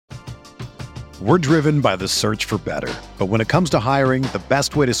We're driven by the search for better. But when it comes to hiring, the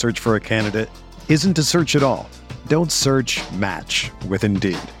best way to search for a candidate isn't to search at all. Don't search, match with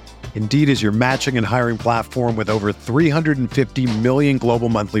Indeed. Indeed is your matching and hiring platform with over 350 million global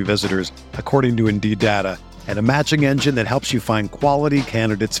monthly visitors, according to Indeed data, and a matching engine that helps you find quality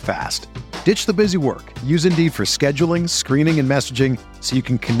candidates fast. Ditch the busy work. Use Indeed for scheduling, screening, and messaging so you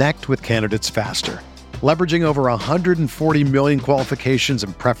can connect with candidates faster. Leveraging over 140 million qualifications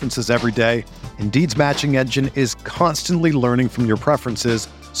and preferences every day, Indeed's matching engine is constantly learning from your preferences,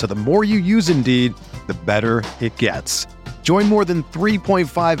 so the more you use Indeed, the better it gets. Join more than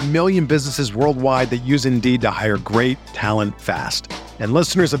 3.5 million businesses worldwide that use Indeed to hire great talent fast. And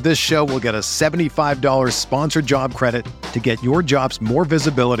listeners of this show will get a $75 sponsored job credit to get your jobs more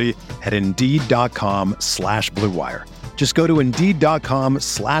visibility at Indeed.com/Blue Wire. Just go to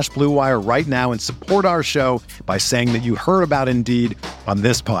Indeed.com/Blue Wire right now and support our show by saying that you heard about Indeed on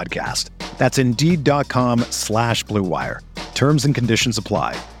this podcast. That's Indeed.com/Blue Wire. Terms and conditions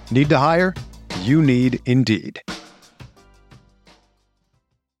apply. Need to hire? You need Indeed.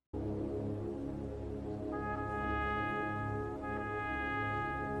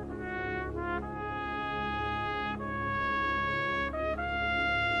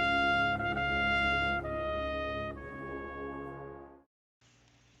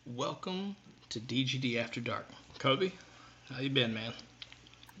 Welcome to DGD After Dark. Kobe, how you been, man?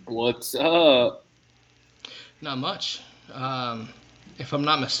 What's up? Not much. If I'm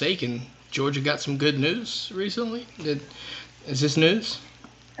not mistaken, Georgia got some good news recently. Is this news?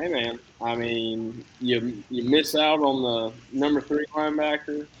 Hey, man. I mean, you miss out on the number 3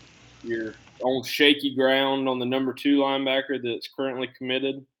 linebacker. You're on shaky ground on the number 2 linebacker that's currently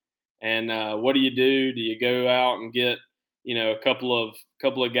committed. And what do? Do you go out and get a couple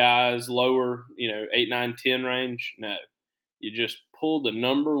of guys lower, 8, 9, 10 range? No, you just pull the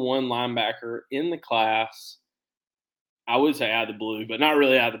number 1 linebacker in the class. I would say out of the blue, but not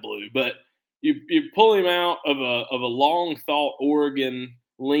really out of the blue. But you pull him out of a long thought Oregon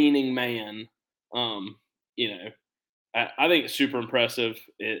leaning man. I think it's super impressive.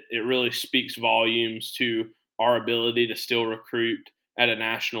 It really speaks volumes to our ability to still recruit at a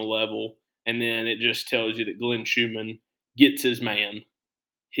national level, and then it just tells you that Glenn Schumann gets his man.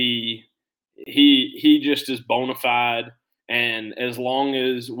 He just is bona fide, and as long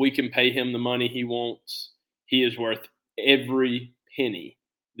as we can pay him the money he wants, he is worth every penny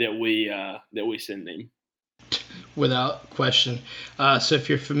that we send him. Without question. So if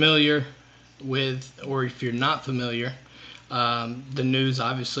you're familiar with, or if you're not familiar, the news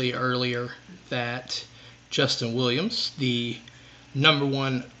obviously earlier that Justin Williams, the number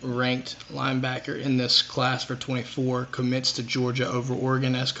 1 ranked linebacker in this class for 24, commits to Georgia over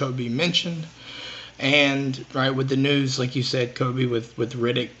Oregon, as Kobe mentioned. And right with the news, like you said, Kobe, with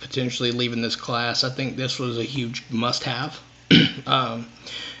Riddick potentially leaving this class, I think this was a huge must-have.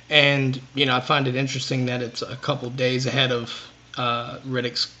 And I find it interesting that it's a couple days ahead of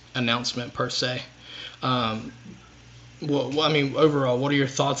Riddick's announcement per se. Overall, what are your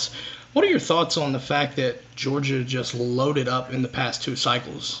thoughts? What are your thoughts on the fact that Georgia just loaded up in the past 2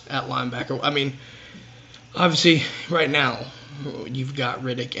 cycles at linebacker? I mean, obviously, right now, you've got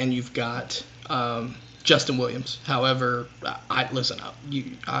Riddick and you've got Justin Williams. However, I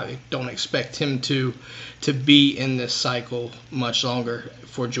don't expect him to be in this cycle much longer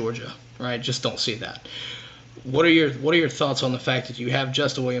for Georgia, right? Just don't see that. What are your thoughts on the fact that you have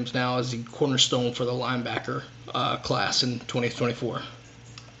Justin Williams now as the cornerstone for the linebacker class in 2024?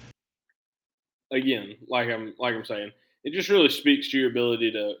 Again, like I'm saying, it just really speaks to your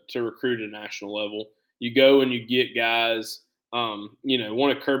ability to recruit at a national level. You go and you get guys.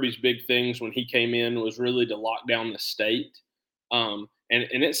 One of Kirby's big things when he came in was really to lock down the state. And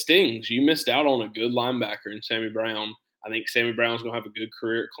it stings. You missed out on a good linebacker in Sammy Brown. I think Sammy Brown's going to have a good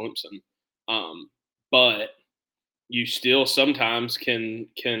career at Clemson. But you still sometimes can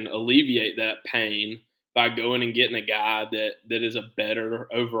alleviate that pain by going and getting a guy that is a better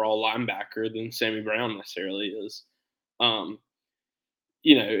overall linebacker than Sammy Brown necessarily is.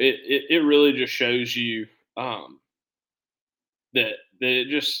 It really just shows you that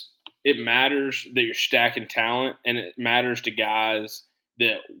it matters that you're stacking talent, and it matters to guys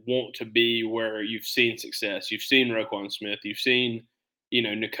that want to be where you've seen success. You've seen Roquan Smith, you've seen,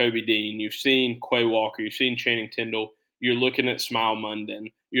 Nakobe Dean, you've seen Quay Walker, you've seen Channing Tindall. You're looking at Smile Munden.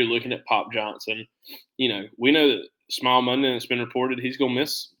 You're looking at Pop Johnson. We know that Smile Munden, it's been reported he's going to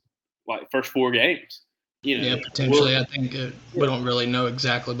miss first 4 games. Potentially. I think we don't really know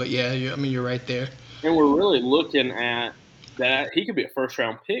exactly, but yeah, you're right there. And we're really looking at that he could be a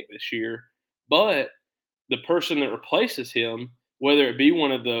first-round pick this year, but the person that replaces him whether it be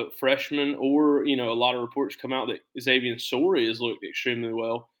one of the freshmen or, a lot of reports come out that Xavier Sorey has looked extremely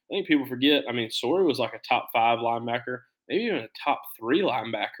well. I think people forget, I mean, Sorey was like a top 5 linebacker, maybe even a top 3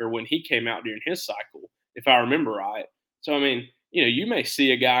 linebacker when he came out during his cycle, if I remember right. So, I mean, you may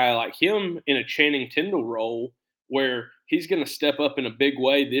see a guy like him in a Channing Tindall role where he's going to step up in a big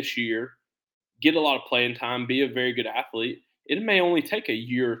way this year, get a lot of playing time, be a very good athlete. It may only take a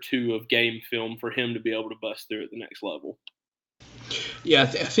year or two of game film for him to be able to bust through at the next level. Yeah, I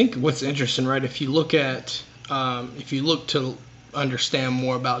think what's interesting, right? If you look to understand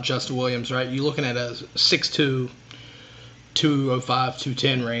more about Justin Williams, right? You're looking at a 6'2", 205,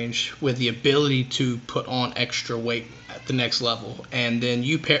 210 range with the ability to put on extra weight at the next level, and then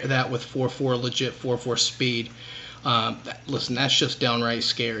you pair that with 4.4 legit 4.4 speed. Listen, that's just downright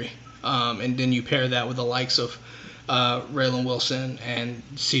scary. And then you pair that with the likes of Raylan Wilson and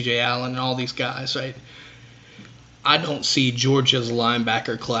C.J. Allen and all these guys, right? I don't see Georgia's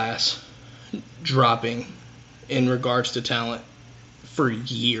linebacker class dropping in regards to talent for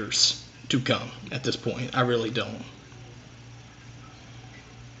years to come at this point. I really don't.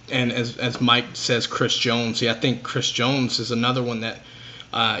 And as Mike says, Chris Jones, I think Chris Jones is another one that,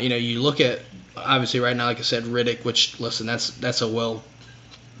 you look at, obviously right now, like I said, Riddick, which, listen, that's a well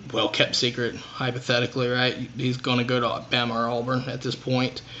kept secret, hypothetically, right? He's going to go to Bama or Auburn at this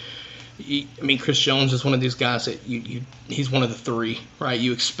point. Chris Jones is one of these guys that he's one of the 3, right,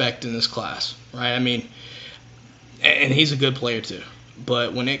 you expect in this class, right? And he's a good player too.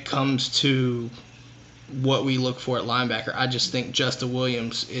 But when it comes to what we look for at linebacker, I just think Justin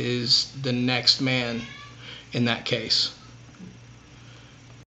Williams is the next man in that case.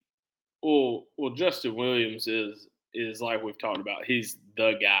 Well, Justin Williams is like we've talked about. He's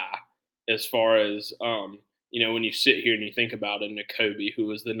the guy as far as when you sit here and you think about it, Nakobe, who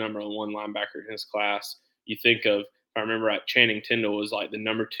was the number 1 linebacker in his class. You think of, if I remember right, Channing Tindall was like the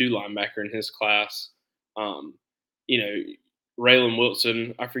number 2 linebacker in his class. Raylan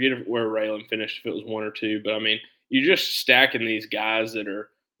Wilson, I forget where Raylan finished, if it was 1 or 2, but you're just stacking these guys that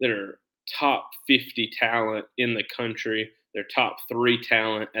are top 50 talent in the country. They're top 3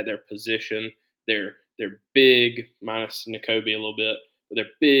 talent at their position. They're big, minus Nakobe a little bit, but they're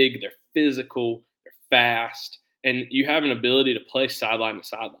big, they're physical, they're fast, and you have an ability to play sideline to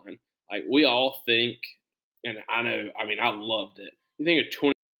sideline. Like we all think, and I loved it. You think of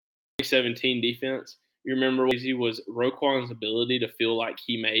 2017 defense, you remember what easy was Roquan's ability to feel like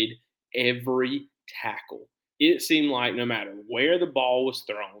he made every tackle. It seemed like no matter where the ball was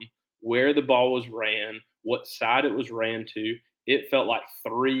thrown, where the ball was ran, what side it was ran to, it felt like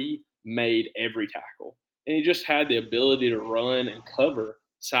 3 made every tackle. And he just had the ability to run and cover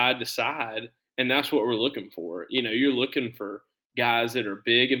side to side. And that's what we're looking for. You're looking for guys that are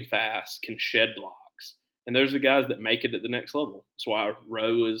big and fast, can shed blocks. And those are the guys that make it at the next level. That's why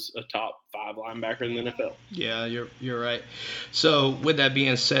Rowe is a top 5 linebacker in the NFL. Yeah, you're right. So with that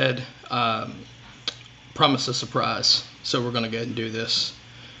being said, promise a surprise. So we're going to go ahead and do this.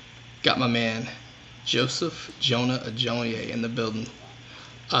 Got my man, Joseph Jonah Ajonye in the building.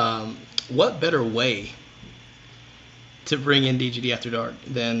 What better way to bring in DGD After Dark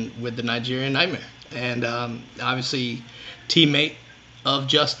than with the Nigerian Nightmare? And obviously, teammate of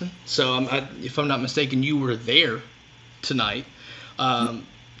Justin. So if I'm not mistaken, you were there tonight.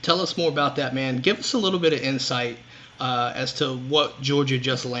 Tell us more about that, man. Give us a little bit of insight as to what Georgia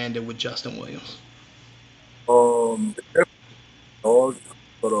just landed with Justin Williams. Dog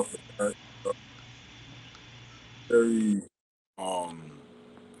cut off that. Very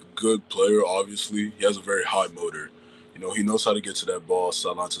good player, obviously. He has a very high motor. He knows how to get to that ball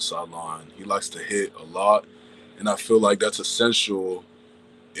sideline to sideline. He likes to hit a lot, and I feel like that's essential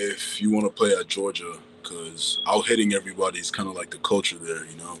if you want to play at Georgia, because out hitting everybody is kind of like the culture there.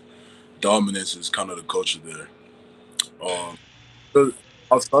 Dominance is kind of the culture there. But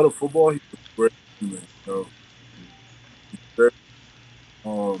outside of football, he's a great human. He's very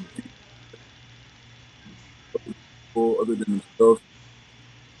other than himself.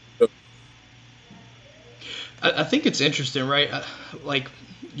 I think it's interesting, right? Like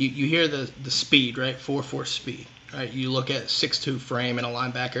you hear the speed, right? 4.4 speed, right? You look at 6'2" frame and a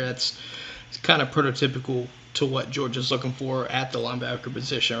linebacker. It's kind of prototypical to what Georgia's looking for at the linebacker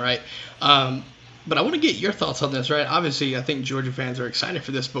position, right? But I want to get your thoughts on this, right? Obviously, I think Georgia fans are excited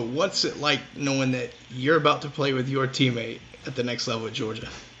for this, but what's it like knowing that you're about to play with your teammate at the next level at Georgia?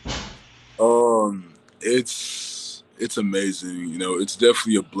 It's amazing. It's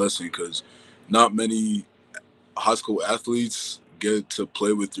definitely a blessing because not many high school athletes get to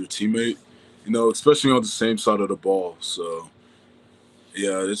play with your teammate, especially on the same side of the ball. So,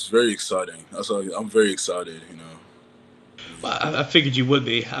 yeah, it's very exciting. I'm very excited. Well, I figured you would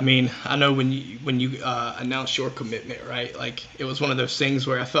be. I mean, I know when you announced your commitment, right? Like it was one of those things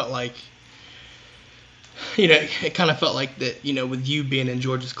where I felt like, it kind of felt like that, with you being in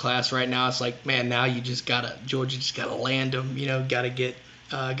Georgia's class right now, it's like, man, now Georgia just gotta land him, gotta get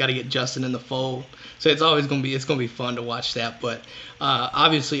Justin in the fold. So it's gonna be fun to watch that. But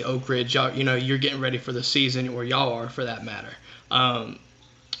obviously Oak Ridge, y'all, you're getting ready for the season, or y'all are for that matter. Um,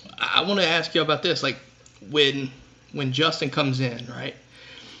 I want to ask you about this, like when when Justin comes in, right?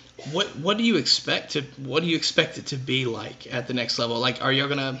 What do you expect it to be like at the next level? Like, are you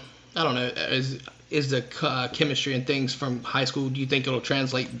gonna, I don't know, is the chemistry and things from high school? Do you think it'll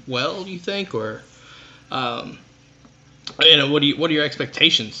translate well? Do you think, or um, what are your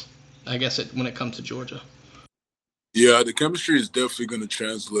expectations? I guess when it comes to Georgia. Yeah, the chemistry is definitely going to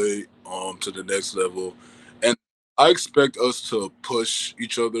translate to the next level, and I expect us to push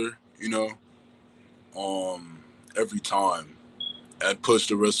each other, every time, and push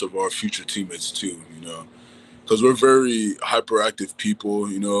the rest of our future teammates too, because we're very hyperactive people.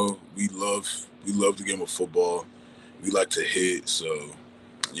 We love the game of football. We like to hit, so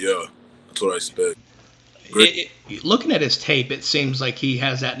yeah, that's what I expect. Great. Looking at his tape, it seems like he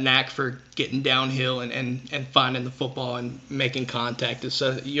has that knack for getting downhill and finding the football and making contact.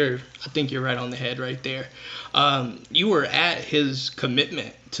 So I think you're right on the head right there. You were at his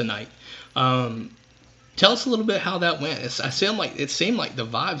commitment tonight. Um, Tell us a little bit how that went. It seemed like the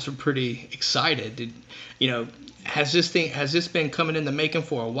vibes were pretty excited. You know, has this been coming in the making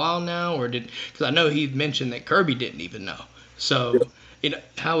for a while now, or because I know he mentioned that Kirby didn't even know. So,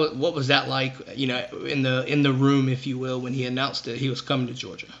 what was that like? In the room, if you will, when he announced that he was coming to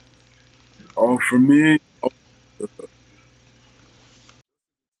Georgia. For me,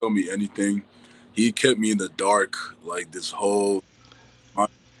 tell me anything. He kept me in the dark like this whole time.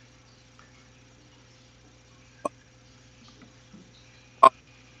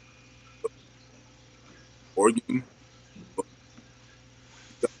 Oregon, but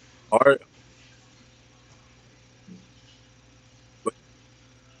hard, but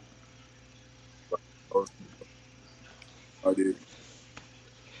I did.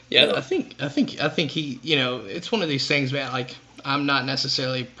 Yeah, Yeah. I think he, it's one of these things, man. Like, I'm not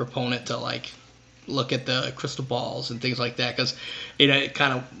necessarily a proponent to like look at the crystal balls and things like that, because it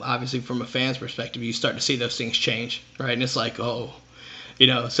kind of, obviously from a fan's perspective, you start to see those things change, right? And it's like, oh,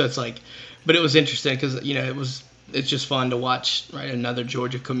 so it's like, but it was interesting because it's just fun to watch, right? Another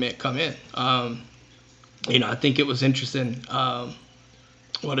Georgia commit come in. I think it was interesting.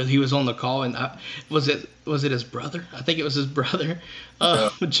 He was on the call, and was it his brother? I think it was his brother Yeah.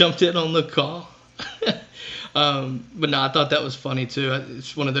 jumped in on the call. But no, I thought that was funny too.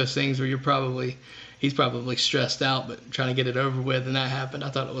 It's one of those things where he's probably stressed out, but trying to get it over with, and that happened.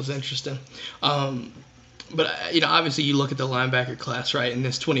 I thought it was interesting. Um, but obviously you look at the linebacker class, right, in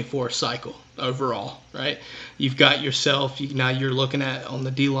this 24 cycle overall, right? You've got yourself. Now you're looking at on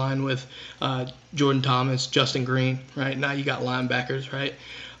the D line with Jordan Thomas, Justin Green, right? Now you got linebackers, right?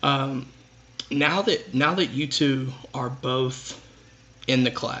 Um, now that you two are both in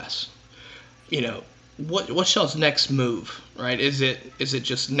the class, what's y'all's next move, right? Is it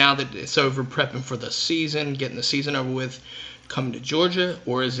just now that it's over, prepping for the season, getting the season over with, coming to Georgia,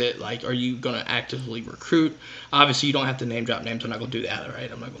 or is it like, are you gonna actively recruit? Obviously, you don't have to name drop names. I'm not gonna do that,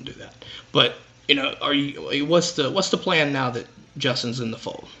 right? I'm not gonna do that. But are you? What's the plan now that Justin's in the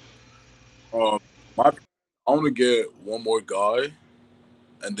fold? Um, my I want to get one more guy,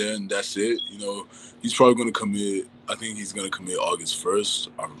 and then that's it. He's probably going to commit. I think he's going to commit August 1st.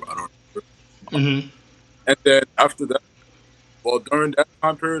 I don't remember. Mm-hmm. And then after that, well, during that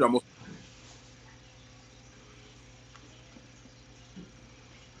time period,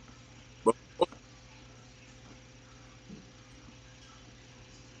 but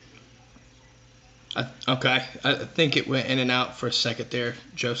Okay, I think it went in and out for a second there,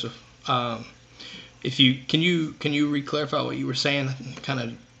 Joseph. If you can you re-clarify what you were saying? Kind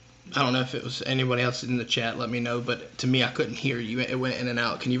of, I don't know if it was anybody else in the chat. Let me know. But to me, I couldn't hear you. It went in and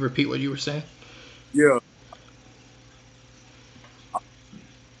out. Can you repeat what you were saying? yeah,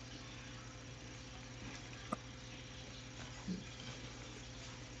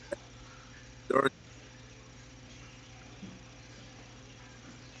 during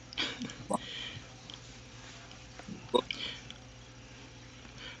my, but,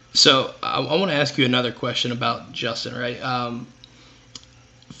 So I want to ask you another question about Justin, right?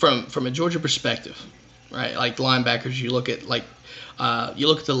 From a Georgia perspective, right? Like linebackers, you look at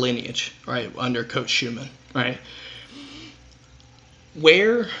the lineage, right, under Coach Schumann, right?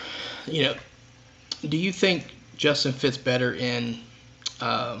 Where, you know, do you think Justin fits better in?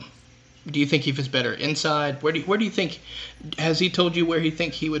 Um, Do you think he fits better inside? Where do you think? Has he told you where he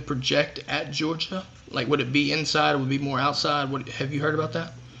think he would project at Georgia? Like, would it be inside? Would it be more outside? What have you heard about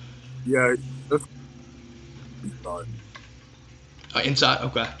that? Yeah, that's inside. Inside.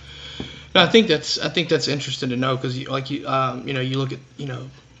 Okay. No, I think that's interesting to know because you look at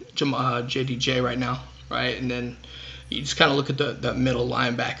JDJ right now, right, and then you just kind of look at the middle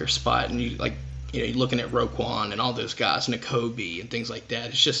linebacker spot, and you're looking at Roquan and all those guys, Nakobe and things like that.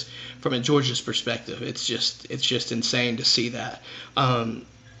 It's just from a Georgia's perspective, it's just insane to see that. I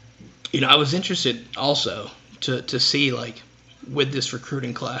was interested also to see like with this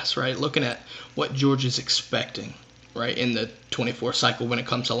recruiting class, right, looking at what Georgia's expecting, right, in the 24 cycle when it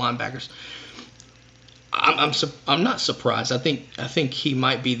comes to linebackers. I'm not surprised. I think he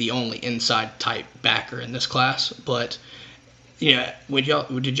might be the only inside type backer in this class, but yeah,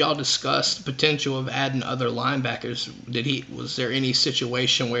 did y'all discuss the potential of adding other linebackers? Was there any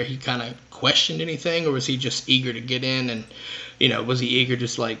situation where he kind of questioned anything, or was he just eager to get in and was he eager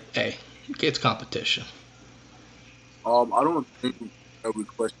just like, hey, it's competition? I don't think every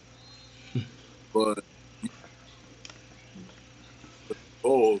question, but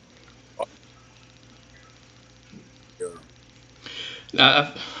oh,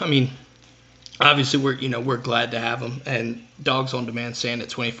 yeah, I mean, obviously we're glad to have him, and Dogs on Demand saying that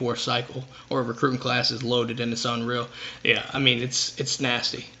 24 cycle or recruiting class is loaded and it's unreal. Yeah, I mean it's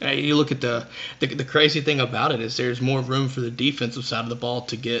nasty. You look at the crazy thing about it is there's more room for the defensive side of the ball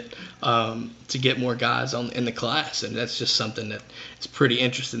to get more guys in the class, and that's just something that is pretty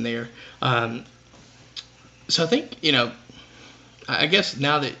interesting there. So I think I guess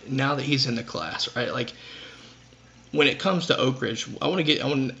now that he's in the class, right, like when it comes to Oak Ridge, I want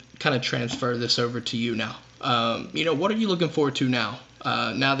to kind of transfer this over to you now. What are you looking forward to now?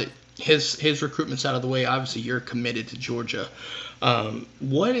 Now that his recruitment's out of the way, obviously you're committed to Georgia.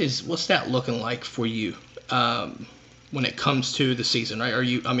 What's that looking like for you when it comes to the season? Right?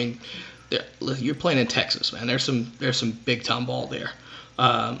 You're playing in Texas, man. There's some big time ball there.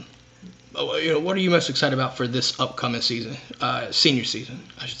 What are you most excited about for this upcoming season, senior season,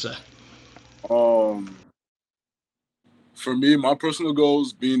 I should say? For me, my personal goal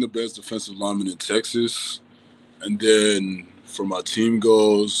is being the best defensive lineman in Texas. And then for my team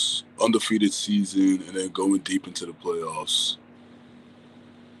goals, undefeated season, and then going deep into the playoffs.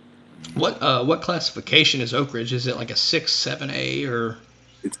 What classification is Oak Ridge? Is it like a 6, 7A or?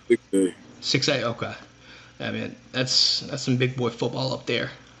 It's 6A. 6A, okay. I mean, that's some big boy football up there.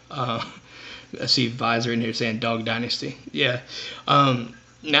 I see Visor in here saying Dog Dynasty. Yeah. Now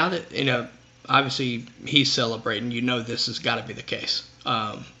that, obviously he's celebrating, this has got to be the case.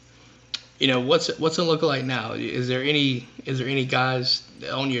 What's it look like now? Is there any guys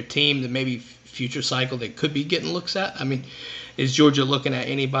on your team that maybe future cycle that could be getting looks at? I mean, is Georgia looking at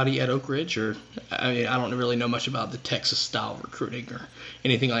anybody at Oak Ridge, or I don't really know much about the Texas style recruiting or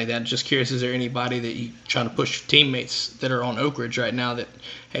anything like that. Just curious, is there anybody that you trying to push teammates that are on Oak Ridge right now that,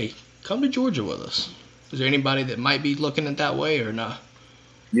 hey, come to Georgia with us? Is there anybody that might be looking at that way or not?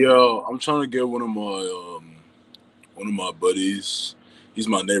 Yeah, I'm trying to get one of my buddies. He's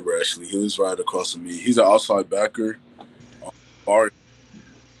my neighbor, actually. He lives right across from me. He's an outside backer.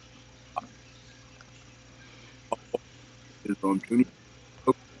 His junior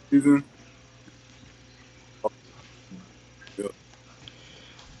season. Yeah.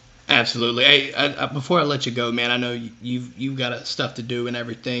 Absolutely. Hey, before I let you go, man, I know you've got stuff to do and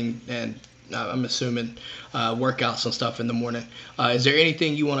everything, and I'm assuming workouts and stuff in the morning. Is there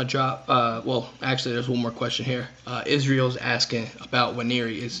anything you want to drop? Well, actually, there's one more question here. Israel's asking about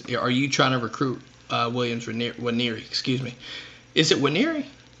Waneri. Are you trying to recruit Williams Waneri? Excuse me. Is it Waneri?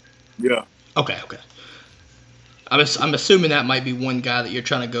 Yeah. Okay. I'm assuming that might be one guy that you're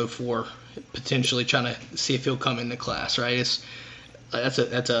trying to go for, potentially trying to see if he'll come in the class, right? That's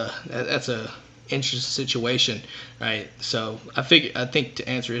a interesting situation, right? So I think to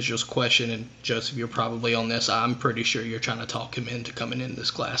answer Israel's question, and Joseph, you're probably on this. I'm pretty sure you're trying to talk him into coming in this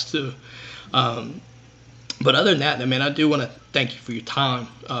class too. But other than that, man, I do want to thank you for your time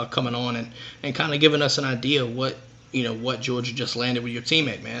coming on and kind of giving us an idea of what Georgia just landed with your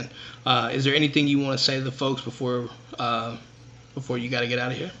teammate, man. Is there anything you want to say to the folks before you got to get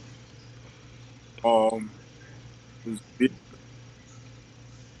out of here? It's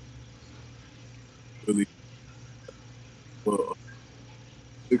really well.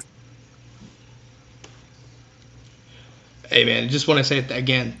 Hey, man, just want to say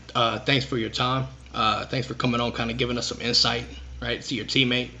again, thanks for your time. Thanks for coming on, kind of giving us some insight, right, to your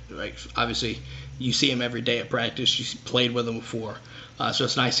teammate. Right, obviously, you see him every day at practice. You played with him before, so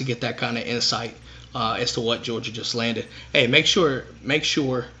it's nice to get that kind of insight as to what Georgia just landed. Hey, make sure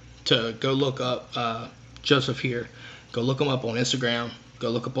to go look up Joseph here. Go look him up on Instagram. Go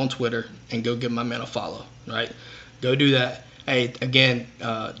look up on Twitter and go give my man a follow. Right? Go do that. Hey, again,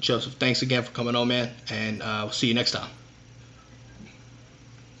 Joseph, thanks again for coming on, man, and we'll see you next time.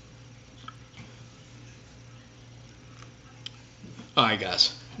 All right,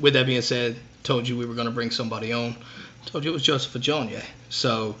 guys. With that being said, told you we were going to bring somebody on. Told you it was Joseph Ajonye.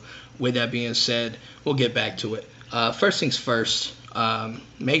 So, with that being said, we'll get back to it. First things first,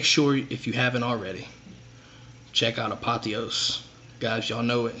 make sure if you haven't already, check out Apotheos. Guys, y'all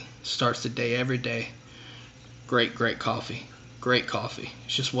know it. Starts the day every day. Great, great coffee. Great coffee.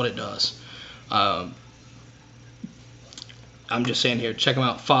 It's just what it does. I'm just saying here, check them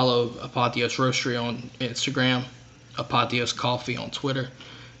out. Follow Apotheos Roastery on Instagram. Apotheos Coffee on Twitter.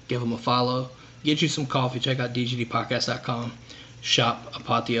 Give them a follow. Get you some coffee. Check out dgdpodcast.com. Shop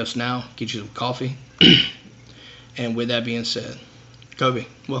Apotheos now. Get you some coffee. And with that being said, Kobe,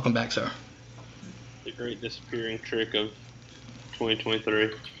 welcome back, sir. The great disappearing trick of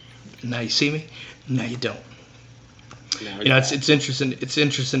 2023. Now you see me. Now you don't. No, You know, it's interesting. It's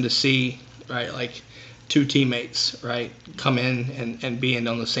interesting to see, right? Like two teammates, right, come in and being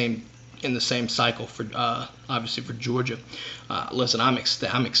on the same in the same cycle for obviously for Georgia. Listen, I'm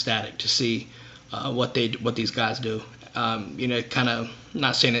ecstatic to see what these guys do. You know, kind of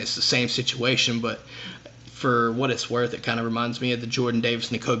not saying it's the same situation, but for what it's worth, it kind of reminds me of the Jordan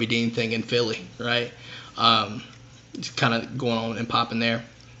Davis and Kobe Dean thing in Philly, right? It's kind of going on and popping there.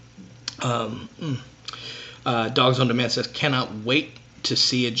 Dogs on Demand says, cannot wait to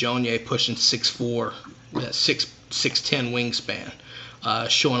see Ajonye pushing 6'4", that 6'10" wingspan,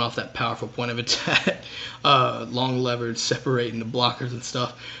 showing off that powerful point of attack, long leverage, separating the blockers and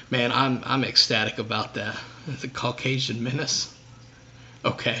stuff. Man, I'm ecstatic about that. The Caucasian menace.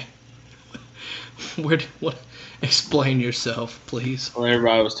 Okay. What? Explain yourself, please. Well,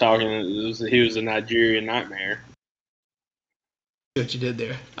 everybody was talking. He was a Nigerian nightmare. See what you did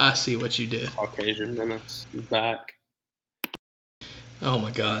there. I see what you did. Caucasian menace is back. Oh my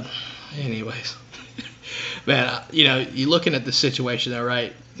God. Anyways, man, you know, you're looking at the situation there,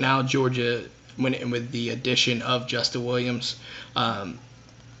 right? Now Georgia, with the addition of Justin Williams,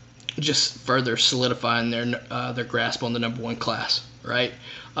 just further solidifying their grasp on the number one class, right?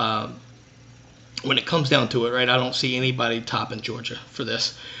 When it comes down to it, right, I don't see anybody topping Georgia for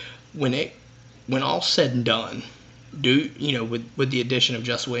this. When all's said and done, with the addition of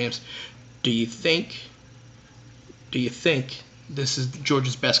Justin Williams, do you think this is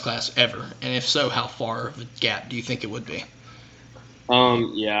Georgia's best class ever? And if so, how far of a gap do you think it would be?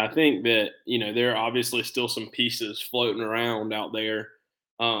 Yeah, I think that, there are obviously still some pieces floating around out there.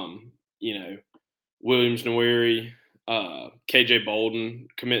 Williams Nweri, KJ Bolden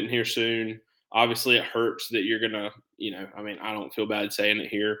committing here soon. Obviously, it hurts that you're going to, I don't feel bad saying it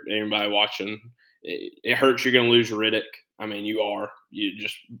here. Anybody watching, it hurts you're going to lose Riddick. You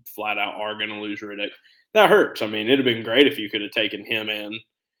just flat out are going to lose Riddick. That hurts. It'd have been great if you could have taken him and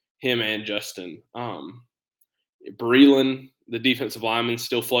Justin. Breland, the defensive lineman,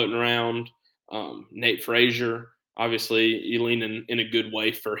 still floating around. Nate Frazier, obviously, you lean in a good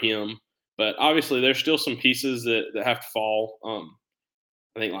way for him. But obviously, there's still some pieces that have to fall.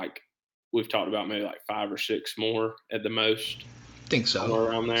 I think, like, we've talked about maybe like 5 or 6 more at the most. I think so.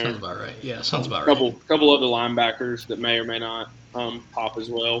 Somewhere around there. Sounds about right. Yeah, sounds about right. Couple other linebackers that may or may not pop as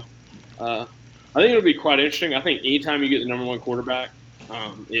well. I think it'll be quite interesting. I think anytime you get the number one quarterback,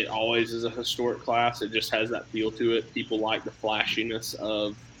 it always is a historic class. It just has that feel to it. People like the flashiness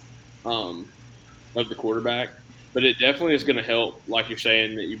of the quarterback. But it definitely is going to help, like you're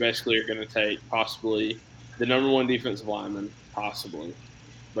saying, that you basically are going to take possibly the number one defensive lineman, possibly.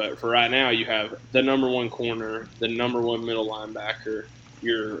 But for right now, you have the number one corner, the number one middle linebacker.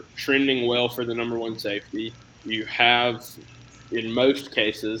 You're trending well for the number one safety. You have, in most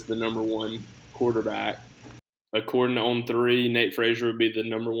cases, the number one quarterback. According to On3, Nate Frazier would be the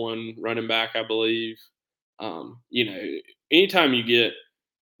number one running back, I believe. Anytime you get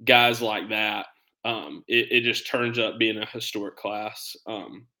guys like that, it just turns up being a historic class.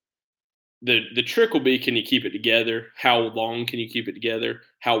 The trick will be, can you keep it together? How long can you keep it together?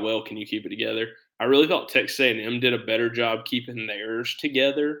 How well can you keep it together? I really thought Texas A&M did a better job keeping theirs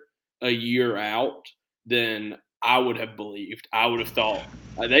together a year out than I would have believed. I would have thought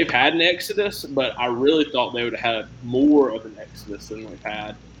they've had an exodus, but I really thought they would have had more of an exodus than they've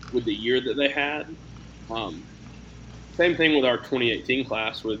had with the year that they had. Same thing with our 2018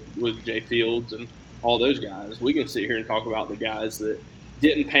 class with Jay Fields and all those guys. We can sit here and talk about the guys that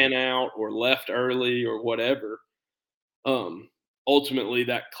didn't pan out or left early or whatever. Ultimately,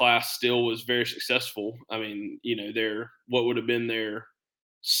 that class still was very successful. What would have been their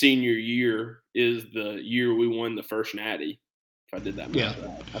senior year is the year we won the first natty. If I did that Yeah. math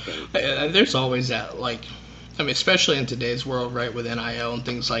right, I think. There's always that, like, I mean, especially in today's world, right, with NIL and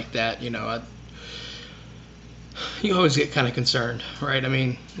things like that, you always get kind of concerned, right? I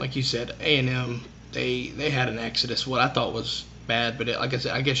mean, like you said, A&M, they had an exodus, what I thought was bad, but like I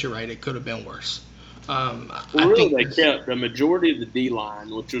said, I guess you're right, it could have been worse. Well, I really, think they kept the majority of the D line,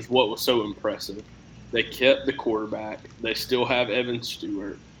 which was what was so impressive. They kept the quarterback. They still have Evan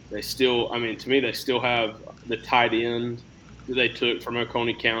Stewart. They still, I mean, to me, they still have the tight end that they took from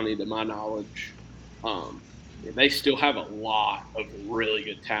Oconee County, to my knowledge. Um, they still have a lot of really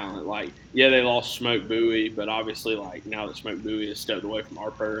good talent. Like, yeah, they lost Smoke Bowie, but obviously, like, now that Smoke Bowie has stepped away from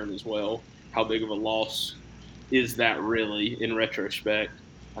our program as well, how big of a loss is that really in retrospect?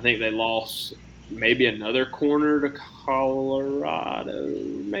 I think they lost maybe another corner to Colorado.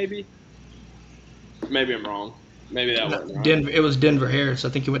 Maybe I'm wrong. Maybe that wasn't right. Denver, it was Denver Harris. I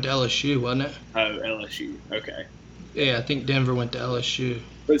think he went to LSU, wasn't it? Oh, LSU. Okay, Yeah, I think Denver went to LSU.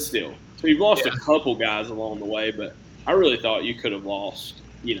 but still, so you've lost Yeah. a couple guys along the way. But I really thought you could have lost,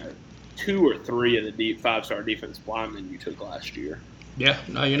 2 or 3 of the deep 5-star defensive linemen you took last year. Yeah,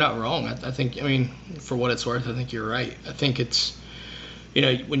 no, you're not wrong. I think, I mean, for what it's worth, I think you're right. I think it's,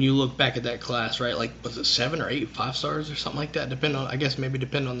 when you look back at that class, right, like, was it 7 or 8 5-stars or something like that? Depend on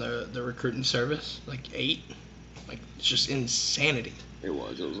on the recruiting service. Like 8. Like, it's just insanity. It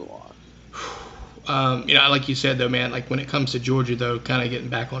was a lot. Like you said, though, man, like when it comes to Georgia, though, kind of getting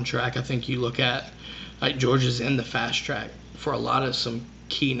back on track, I think you look at, like, Georgia's in the fast track for a lot of some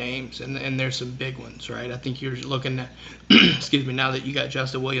key names, and there's some big ones, right? I think you're looking at, excuse me, now that you got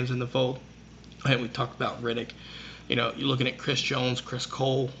Justin Williams in the fold, and we talked about Riddick, you're looking at Chris Jones, Chris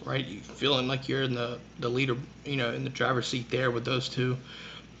Cole, right? You feeling like you're in the leader, in the driver's seat there with those two.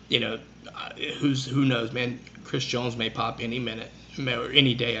 Who knows, man? Chris Jones may pop any minute, or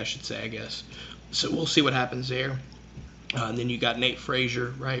any day, I should say, I guess. So we'll see what happens there. And then you got Nate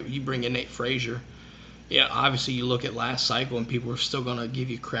Frazier, right? You bring in Nate Frazier. Yeah, obviously you look at last cycle and people are still gonna give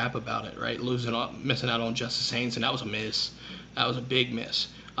you crap about it, right? Missing out on Justice Haynes, and that was a miss. That was a big miss.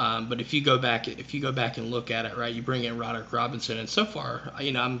 But if you go back and look at it, right, you bring in Roderick Robinson, and so far,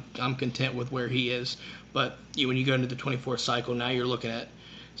 I'm content with where he is. But when you go into the 24th cycle, now you're looking at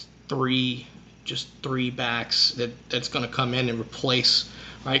three backs that's going to come in and replace,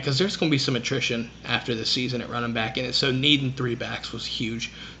 right? Because there's going to be some attrition after the season at running back, and so needing 3 backs was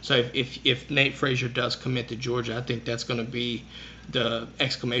huge. So if Nate Frazier does commit to Georgia, I think that's going to be the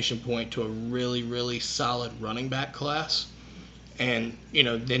exclamation point to a really, really solid running back class. And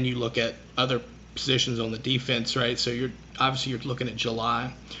then you look at other positions on the defense, right? So you're looking at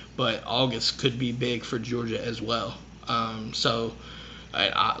July, but August could be big for Georgia as well. Listen,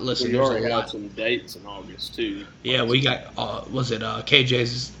 We there's already a got lot. some dates in August too. Yeah, we got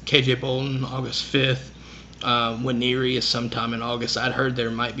KJ Bolden August 5th. Waneri is sometime in August. I'd heard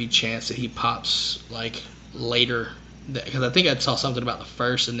there might be a chance that he pops like later, because I think I saw something about the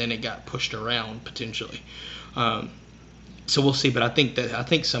 1st and then it got pushed around potentially. So we'll see, but I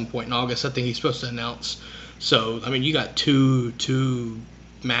think some point in August, I think he's supposed to announce. So I mean, you got two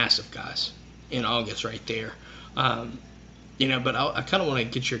massive guys in August right there. But I kind of want to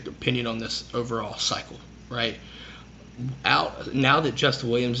get your opinion on this overall cycle, right? Now that Justin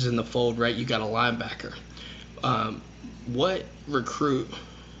Williams is in the fold, right? You got a linebacker. What recruit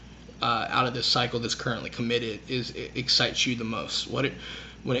out of this cycle that's currently committed excites you the most?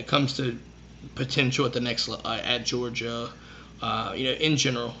 When it comes to potential at the next at Georgia, in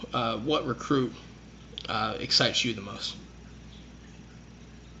general, what recruit excites you the most?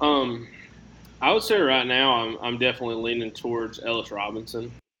 I would say right now I'm definitely leaning towards Ellis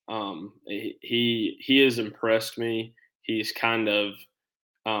Robinson. He has impressed me. He's kind of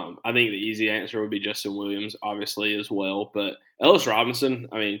I think the easy answer would be Justin Williams, obviously, as well. But Ellis Robinson,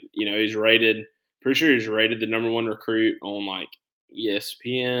 I mean, he's rated. Pretty sure he's rated the #1 recruit on like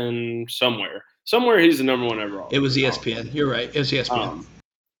ESPN somewhere. Somewhere he's the #1 overall. It was ESPN. You're right. It was ESPN.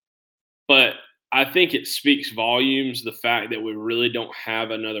 But I think it speaks volumes, the fact that we really don't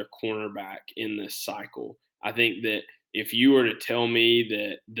have another cornerback in this cycle. I think that if you were to tell me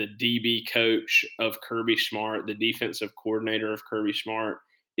that the DB coach of Kirby Smart, the defensive coordinator of Kirby Smart,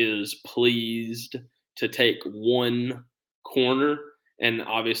 is pleased to take one corner and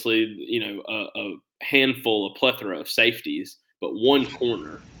obviously, a plethora of safeties, but one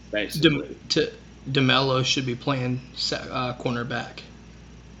corner, basically. DeMello should be playing cornerback.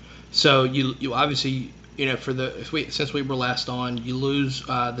 So you obviously, since we were last on, you lose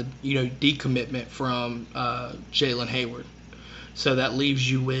the decommitment from Jalen Hayward, so that leaves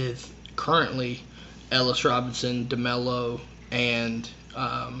you with currently Ellis Robinson, DeMello, and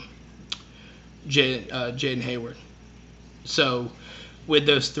Jaden Hayward. So with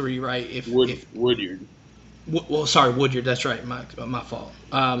those three, right? If Woodyard. well, sorry, Woodyard. That's right. My fault.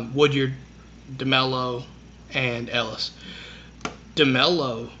 Woodyard, Demelo, and Ellis.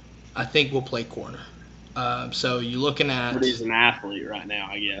 Demelo, I think will play corner. So you're looking at. But he's an athlete right now,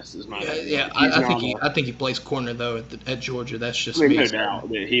 I guess, is my Yeah, yeah. he's I think not I think he plays corner though at Georgia. That's just I mean, me. no doubt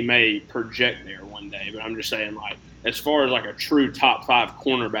that he may project there one day, but I'm just saying, like, as far as like a true top 5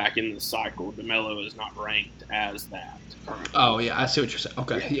 cornerback in the cycle, DeMelo is not ranked as that currently. Oh yeah, I see what you're saying.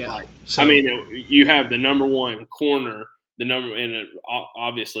 Okay, yeah. Like, So, I mean, you have the number 1 corner, the number, and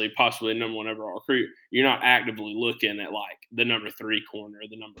obviously possibly number 1 overall recruit. You're not actively looking at like the number 3 corner,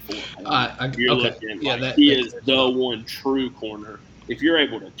 the number 4 corner. You're okay. looking Yeah, like he is the one true corner. If you're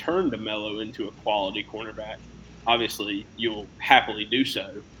able to turn DeMelo into a quality cornerback, obviously you'll happily do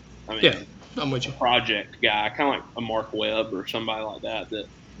so. I mean, yeah, I'm with you. project guy, kind of like a Mark Webb or somebody like that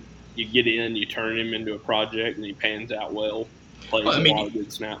you get in, you turn him into a project, and he pans out well, plays a lot of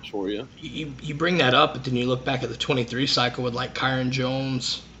good snaps for you. You bring that up, but then you look back at the 23 cycle with like Kyron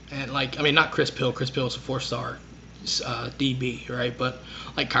Jones and like, I mean, not Chris Pill. Chris Pill is a 4-star DB, right? But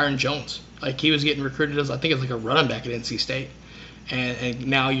like Kyron Jones, like he was getting recruited as, I think it's like a running back at NC State, and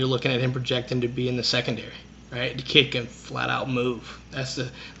now you're looking at him projecting to be in the secondary, right? The kid can flat out move. That's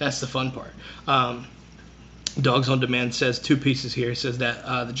the fun part. Dogs on Demand says 2 pieces here. He says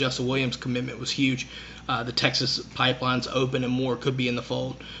that the Justin Williams commitment was huge. The Texas pipeline's open and more could be in the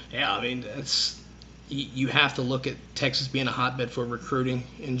fold. Yeah, I mean, you have to look at Texas being a hotbed for recruiting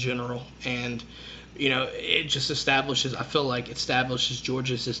in general. And, it just I feel like it establishes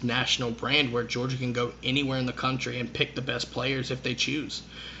Georgia's this national brand where Georgia can go anywhere in the country and pick the best players if they choose.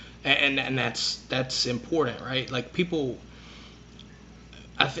 And that's important, right? Like people –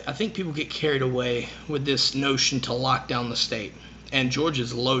 I think people get carried away with this notion to lock down the state, and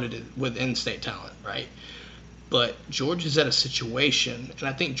Georgia's loaded with in-state talent, right? But Georgia's at a situation, and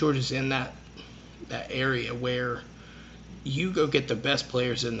I think Georgia's in that area where you go get the best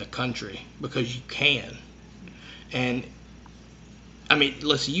players in the country because you can. And I mean,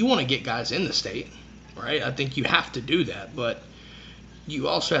 listen, you want to get guys in the state, right? I think you have to do that, but you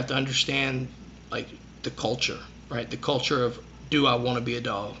also have to understand like the culture, right? The culture of, do I want to be a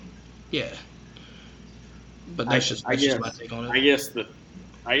dog? Yeah. But that's just my take on it.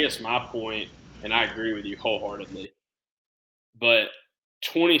 I guess my point, and I agree with you wholeheartedly, but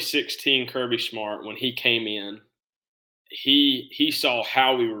 2016 Kirby Smart, when he came in, he saw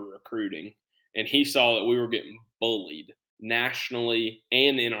how we were recruiting, and he saw that we were getting bullied nationally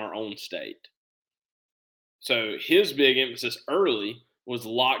and in our own state. So his big emphasis early was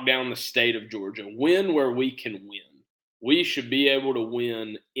lock down the state of Georgia, win where we can win. We should be able to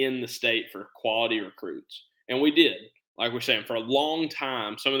win in the state for quality recruits. And we did. Like we're saying, for a long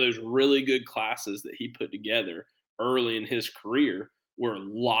time, some of those really good classes that he put together early in his career were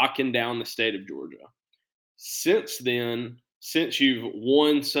locking down the state of Georgia. Since then, since you've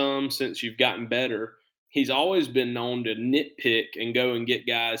won some, since you've gotten better, he's always been known to nitpick and go and get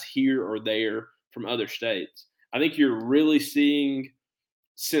guys here or there from other states. I think you're really seeing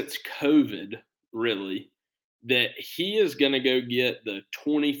since COVID, really, that he is going to go get the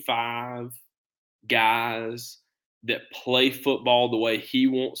 25 guys that play football the way he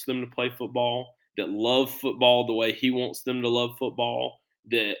wants them to play football, that love football the way he wants them to love football,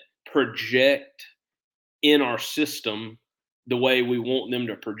 that project in our system the way we want them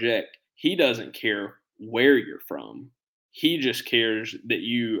to project. He doesn't care where you're from. He just cares that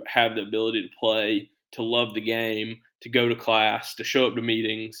you have the ability to play, to love the game, to go to class, to show up to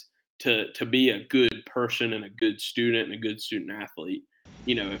meetings, to be a good person and a good student and a good student athlete.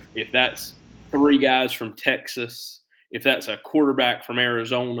 If that's 3 guys from Texas, if that's a quarterback from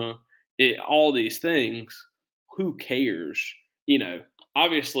Arizona, all these things, who cares?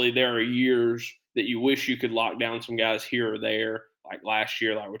 Obviously there are years that you wish you could lock down some guys here or there, like last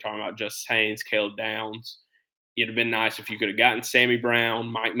year, like we're talking about Justice Haynes, Caleb Downs. It'd have been nice if you could have gotten Sammy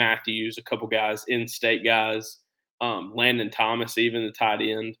Brown, Mike Matthews, a couple guys, in-state guys, Landon Thomas, even the tight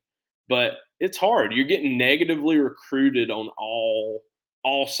end. But it's hard. You're getting negatively recruited on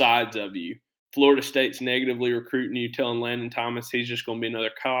all sides of you. Florida State's negatively recruiting you, telling Landon Thomas he's just going to be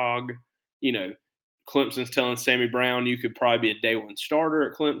another cog. Clemson's telling Sammy Brown you could probably be a day 1 starter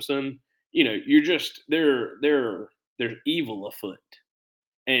at Clemson. You're just there's evil afoot.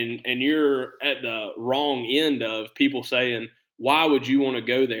 And you're at the wrong end of people saying, why would you want to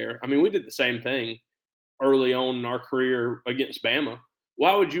go there? I mean, we did the same thing early on in our career against Bama.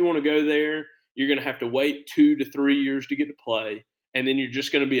 Why would you want to go there? You're going to have to wait 2 to 3 years to get to play, and then you're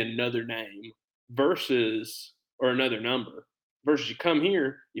just going to be another name or another number. versus you come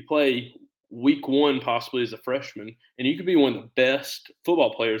here, you play week one possibly as a freshman, and you could be one of the best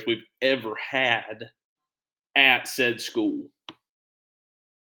football players we've ever had at said school.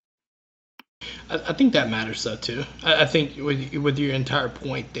 I think that matters though too. I think with your entire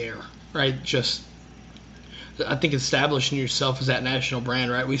point there, right? Just I think establishing yourself as that national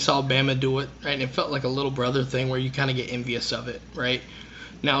brand, right? We saw Bama do it, right? And it felt like a little brother thing where you kind of get envious of it, right?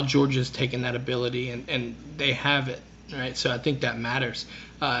 Now Georgia's taken that ability and they have it, right? So I think that matters.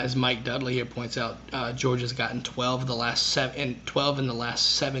 As Mike Dudley here points out, Georgia's gotten 12 in the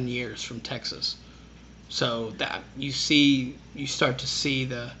last 7 years from Texas. So that you start to see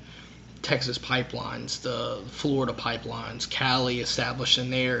the Texas pipelines, the Florida pipelines, Cali establishing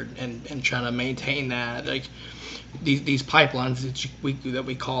there and trying to maintain that. Like these pipelines that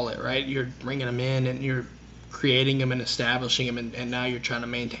we call it, right? You're bringing them in and you're creating them and establishing them, and now you're trying to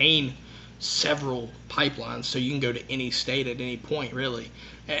maintain several pipelines so you can go to any state at any point, really.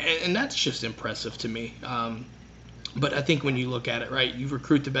 And that's just impressive to me. But I think when you look at it, right, you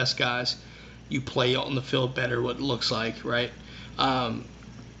recruit the best guys, you play on the field better, what it looks like, right? And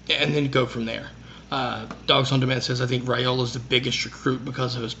then go from there. Dogs on Demand says, I think Raiola's the biggest recruit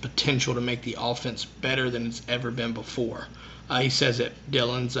because of his potential to make the offense better than it's ever been before. He says that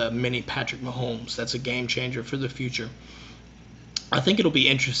Dylan's a mini Patrick Mahomes. That's a game changer for the future. I think it'll be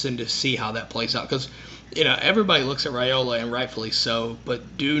interesting to see how that plays out because, everybody looks at Raiola, and rightfully so,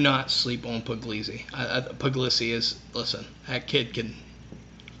 but do not sleep on Puglisi. Puglisi is, listen, that kid can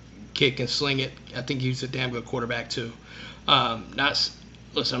sling it. I think he's a damn good quarterback too.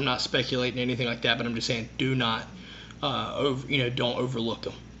 Listen, I'm not speculating anything like that, but I'm just saying do not, don't overlook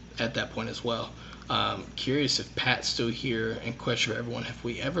him at that point as well. Curious if Pat's still here, and question for everyone, have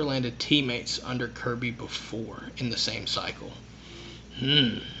we ever landed teammates under Kirby before in the same cycle?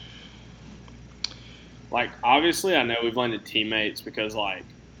 Like, obviously, I know we've landed teammates because, like,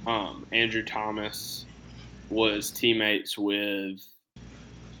 Andrew Thomas was teammates with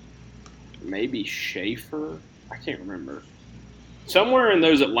maybe Schaefer. I can't remember. Somewhere in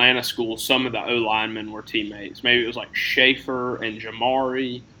those Atlanta schools, some of the O linemen were teammates. Maybe it was like Schaefer and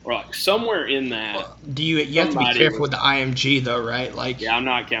Jamari, or like somewhere in that. Well, you have to be careful with the IMG though, right? Like, yeah, I'm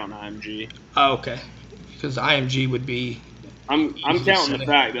not counting IMG. Oh, okay, because IMG would be. I'm counting the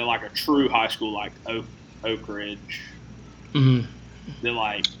fact that like a true high school like Oak Ridge, mm-hmm. that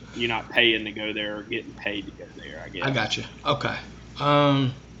like you're not paying to go there or getting paid to go there. I guess. I got you. Okay.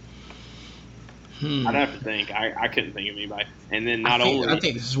 I'd have to think. I couldn't think of anybody. And then I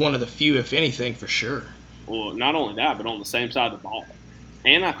think this is one of the few, if anything, for sure. Well, not only that, but on the same side of the ball.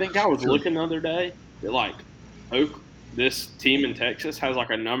 And I think I was looking the other day that like this team in Texas has like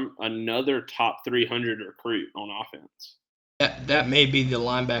another top 300 recruit on offense. That may be the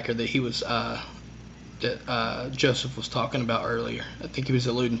linebacker that he was that Joseph was talking about earlier. I think he was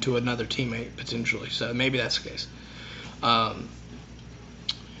alluding to another teammate potentially. So maybe that's the case.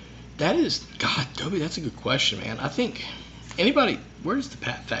 That is, God, Toby, that's a good question, man. I think where's the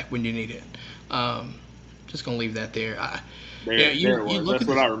Pat fact when you need it? Just going to leave that there. That's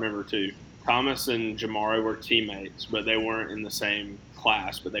what I remember, too. Thomas and Jamari were teammates, but they weren't in the same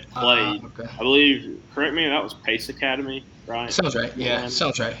class, but they played. Okay. I believe, correct me, that was Pace Academy, right? Sounds right. Yeah,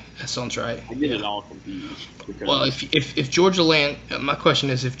 sounds right. That sounds right. I get it all confused. Well, if Georgia my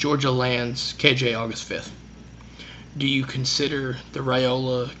question is, if Georgia lands KJ August 5th, do you consider the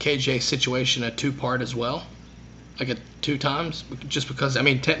Raiola KJ situation a two-part as well? Like a two times? Just because, I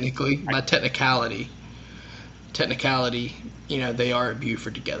mean, technically, by technicality, they are at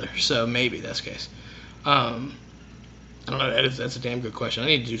Buford together. So maybe that's the case. I don't know. That's a damn good question. I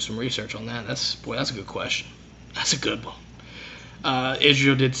need to do some research on that. That's a good question. That's a good one.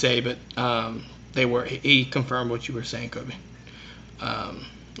 Israel did say, but he confirmed what you were saying, Kobe.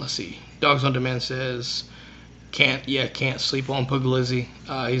 Let's see. Dogs on Demand says, can't sleep on Puglisi.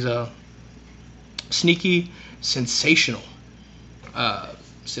 He's a sneaky sensational.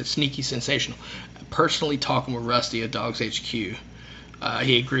 Personally talking with Rusty at Dogs HQ,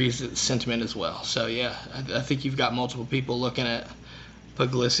 he agrees with the sentiment as well. So yeah, I think you've got multiple people looking at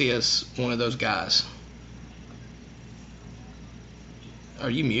Puglisi as one of those guys. Are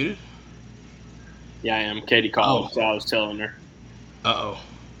you muted? Yeah, I am. Katie called, so I was telling her. Uh-oh.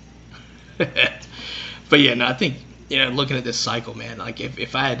 But yeah, no, I think looking at this cycle, man. Like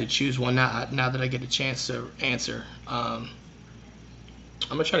if I had to choose one now that I get a chance to answer, I'm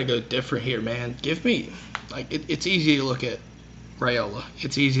gonna try to go different here, man. Give me it's easy to look at Raiola.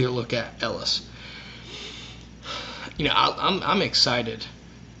 It's easy to look at Ellis. I'm excited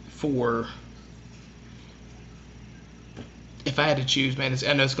for. If I had to choose, man,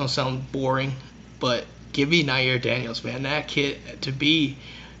 I know it's gonna sound boring, but give me Nair Daniels, man. That kid to be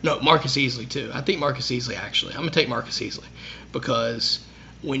no Marcus Easley too. I think Marcus Easley actually. I'm gonna take Marcus Easley because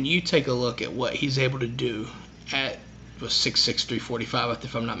when you take a look at what he's able to do at was 6'6", 345,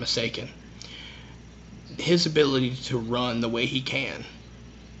 if I'm not mistaken, his ability to run the way he can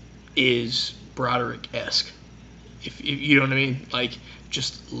is Broderick-esque. If you know what I mean, like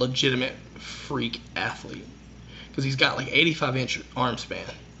just legitimate freak athlete because he's got like 85-inch arm span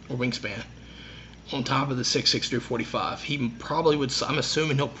or wingspan on top of the 6'6", 345. He probably would. I'm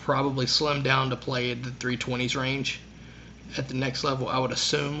assuming he'll probably slim down to play at the 320s range at the next level. I would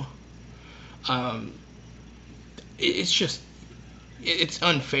assume. It's just it's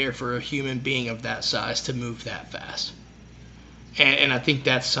unfair for a human being of that size to move that fast, and I think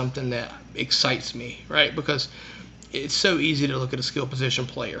that's something that excites me, right? Because it's so easy to look at a skill position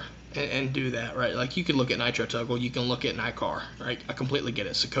player and do that, right? Like you can look at Nitro Tuggle, you can look at Nikar, right? I completely get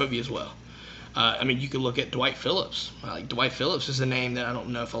it. Sokovia as well. I mean, you could look at Dwight Phillips. Like Dwight Phillips is a name that I don't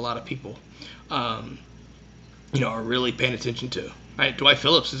know if a lot of people, are really paying attention to. Right? Dwight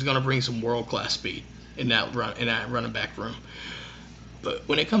Phillips is going to bring some world-class speed in that running back room. But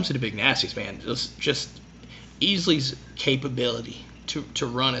when it comes to the big nasties, man, just Easley's capability to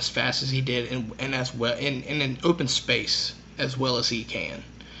run as fast as he did and as well in an open space as well as he can,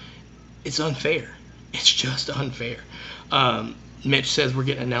 it's unfair. It's just unfair. Mitch says we're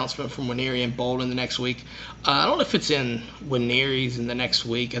getting an announcement from Winery and Bolden the next week. I don't know if it's in Winery's in the next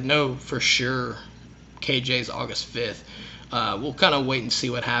week. I know for sure KJ's August 5th. We'll kind of wait and see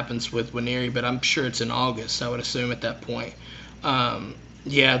what happens with Winery, but I'm sure it's in August, I would assume at that point.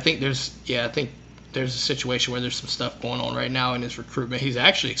 I think there's a situation where there's some stuff going on right now in his recruitment. He's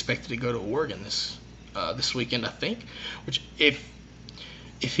actually expected to go to Oregon this weekend, I think, which if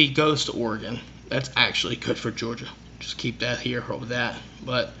he goes to Oregon, that's actually good for Georgia. Just keep that here over that,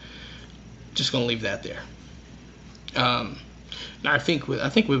 but just gonna leave that there. Now I think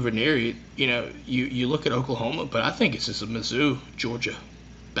with Ranieri, you look at Oklahoma, but I think it's just a Mizzou Georgia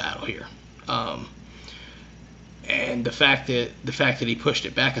battle here, and the fact that he pushed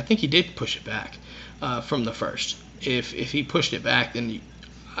it back, I think he did push it back from the first. If he pushed it back, then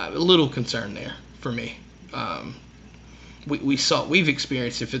a little concern there for me. We've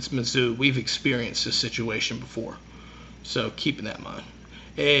experienced, if it's Mizzou, we've experienced this situation before. So keeping that in mind.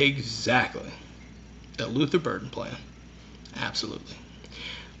 Exactly. The Luther Burden plan. Absolutely.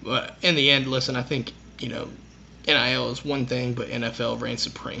 But in the end, listen, I think, NIL is one thing, but NFL reigns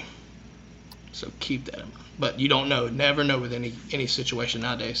supreme. So keep that in mind. But you don't know, never know with any situation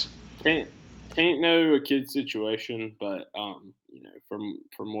nowadays. Can't know a kid's situation, but from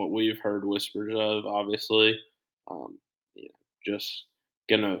what we've heard whispers of, obviously, just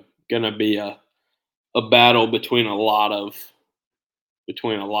gonna be a battle between a lot of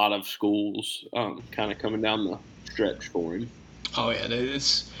schools, kind of coming down the stretch for him. Oh yeah,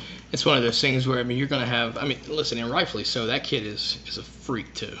 it's one of those things where you're gonna have. Listen, and rightfully so. That kid is a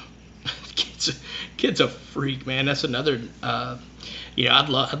freak too. Kid's a freak, man. That's another. I'd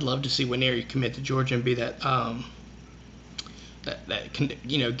love to see Winery commit to Georgia and be that can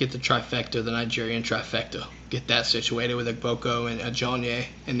get the trifecta, the Nigerian trifecta, get that situated with Agboko and Ajonye,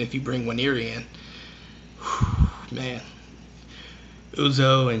 and if you bring Winery in, man,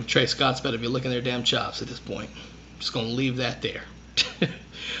 Uzo and Trey Scott's better be licking their damn chops at this point. Just gonna leave that there.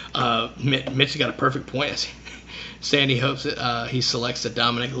 Mitch got a perfect point. Sandy hopes that he selects the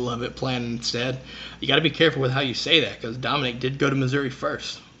Dominic Lovett plan instead. You got to be careful with how you say that because Dominic did go to Missouri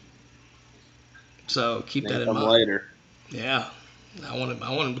first. So keep that in mind. Later. Yeah, I want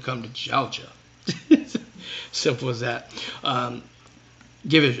him to come to Georgia. Simple as that. I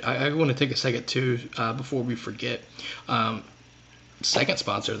want to take a second too before we forget. Second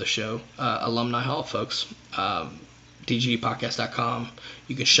sponsor of the show, Alumni Hall, folks. DGDpodcast.com.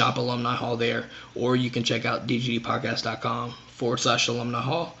 You can shop Alumni Hall there, or you can check out DGDpodcast.com/Alumni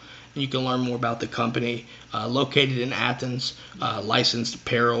Hall, and you can learn more about the company. Located in Athens, licensed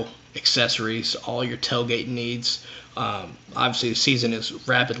apparel, accessories, all your tailgate needs. Obviously, the season is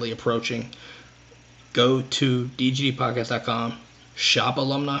rapidly approaching. Go to DGDpodcast.com, shop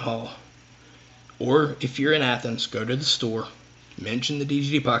Alumni Hall, or if you're in Athens, go to the store, mention the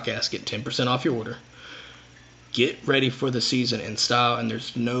DGD Podcast, get 10% off your order. Get ready for the season in style, and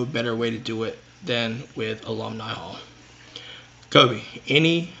there's no better way to do it than with Alumni Hall. Kobe,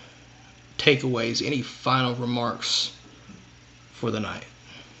 any takeaways, any final remarks for the night?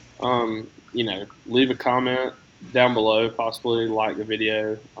 Leave a comment down below, possibly like the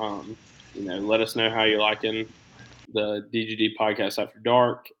video. Let us know how you're liking the DGD Podcast After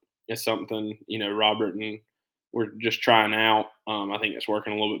Dark. It's something, Robert and we're just trying out. I think it's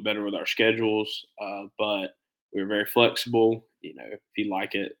working a little bit better with our schedules, but we're very flexible. If you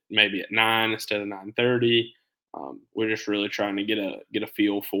like it, maybe at 9 instead of 9:30. We're just really trying to get a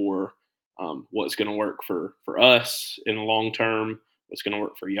feel for what's going to work for us in the long term, what's going to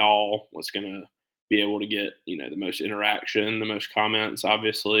work for y'all, what's going to be able to get the most interaction, the most comments.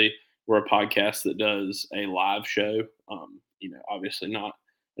 Obviously, we're a podcast that does a live show. Obviously not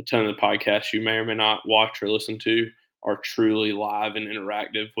a ton of the podcasts you may or may not watch or listen to are truly live and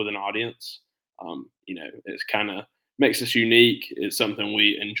interactive with an audience. It's kind of makes us unique. It's something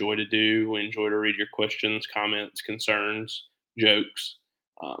we enjoy to do. We enjoy to read your questions, comments, concerns, jokes.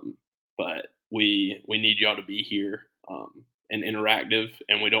 But we need y'all to be here and interactive,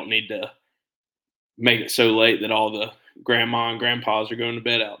 and we don't need to make it so late that all the grandma and grandpas are going to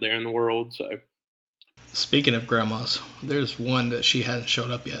bed out there in the world. So, speaking of grandmas, there's one that she hasn't showed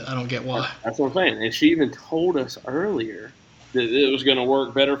up yet. I don't get why. That's what I'm saying. And she even told us earlier that it was going to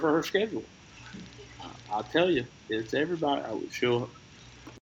work better for her schedule. I'll tell you, it's everybody. I would show up.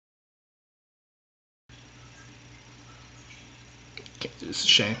 It's a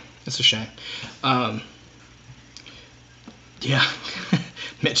shame. It's a shame. Yeah.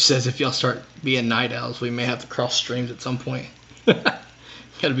 Mitch says if y'all start being night owls, we may have to cross streams at some point.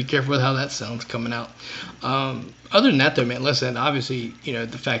 Got to be careful with how that sounds coming out. Other than that, though, man, listen, obviously,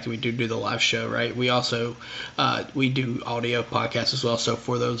 the fact that we do the live show, right? We also, we do audio podcasts as well. So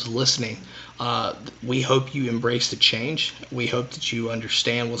for those listening, we hope you embrace the change. We hope that you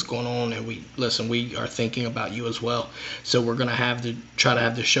understand what's going on. And we are thinking about you as well. So we're going to try to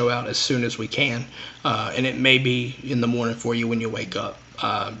have the show out as soon as we can. And it may be in the morning for you when you wake up.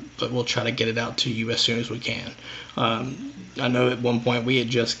 But we'll try to get it out to you as soon as we can. I know at one point we had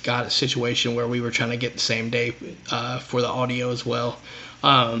just got a situation where we were trying to get the same day for the audio as well.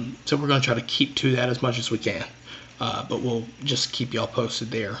 So we're going to try to keep to that as much as we can. But we'll just keep y'all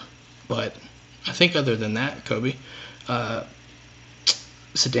posted there. But I think other than that, Kobe,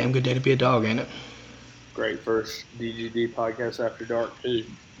 it's a damn good day to be a dog, ain't it? Great first DGD podcast after dark, too.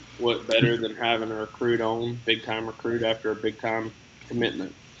 What better than having a recruit on, big-time recruit after a big-time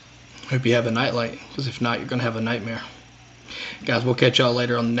commitment. Hope you have a nightlight, because if not, you're going to have a nightmare. Guys, we'll catch y'all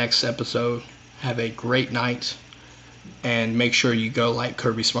later on the next episode. Have a great night, and make sure you go like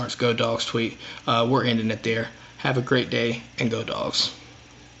Kirby Smart's Go Dogs tweet. We're ending it there. Have a great day, and go Dogs.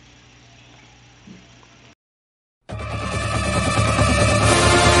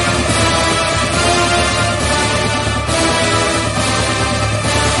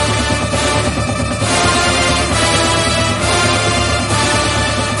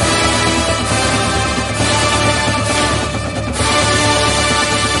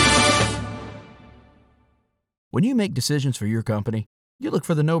 When you make decisions for your company, you look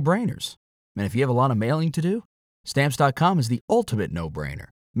for the no-brainers. And if you have a lot of mailing to do, Stamps.com is the ultimate no-brainer.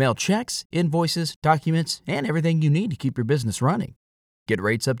 Mail checks, invoices, documents, and everything you need to keep your business running. Get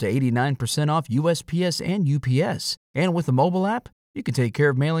rates up to 89% off USPS and UPS. And with the mobile app, you can take care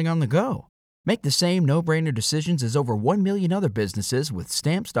of mailing on the go. Make the same no-brainer decisions as over 1 million other businesses with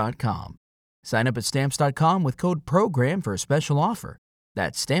Stamps.com. Sign up at Stamps.com with code PROGRAM for a special offer.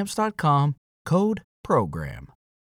 That's Stamps.com, code PROGRAM.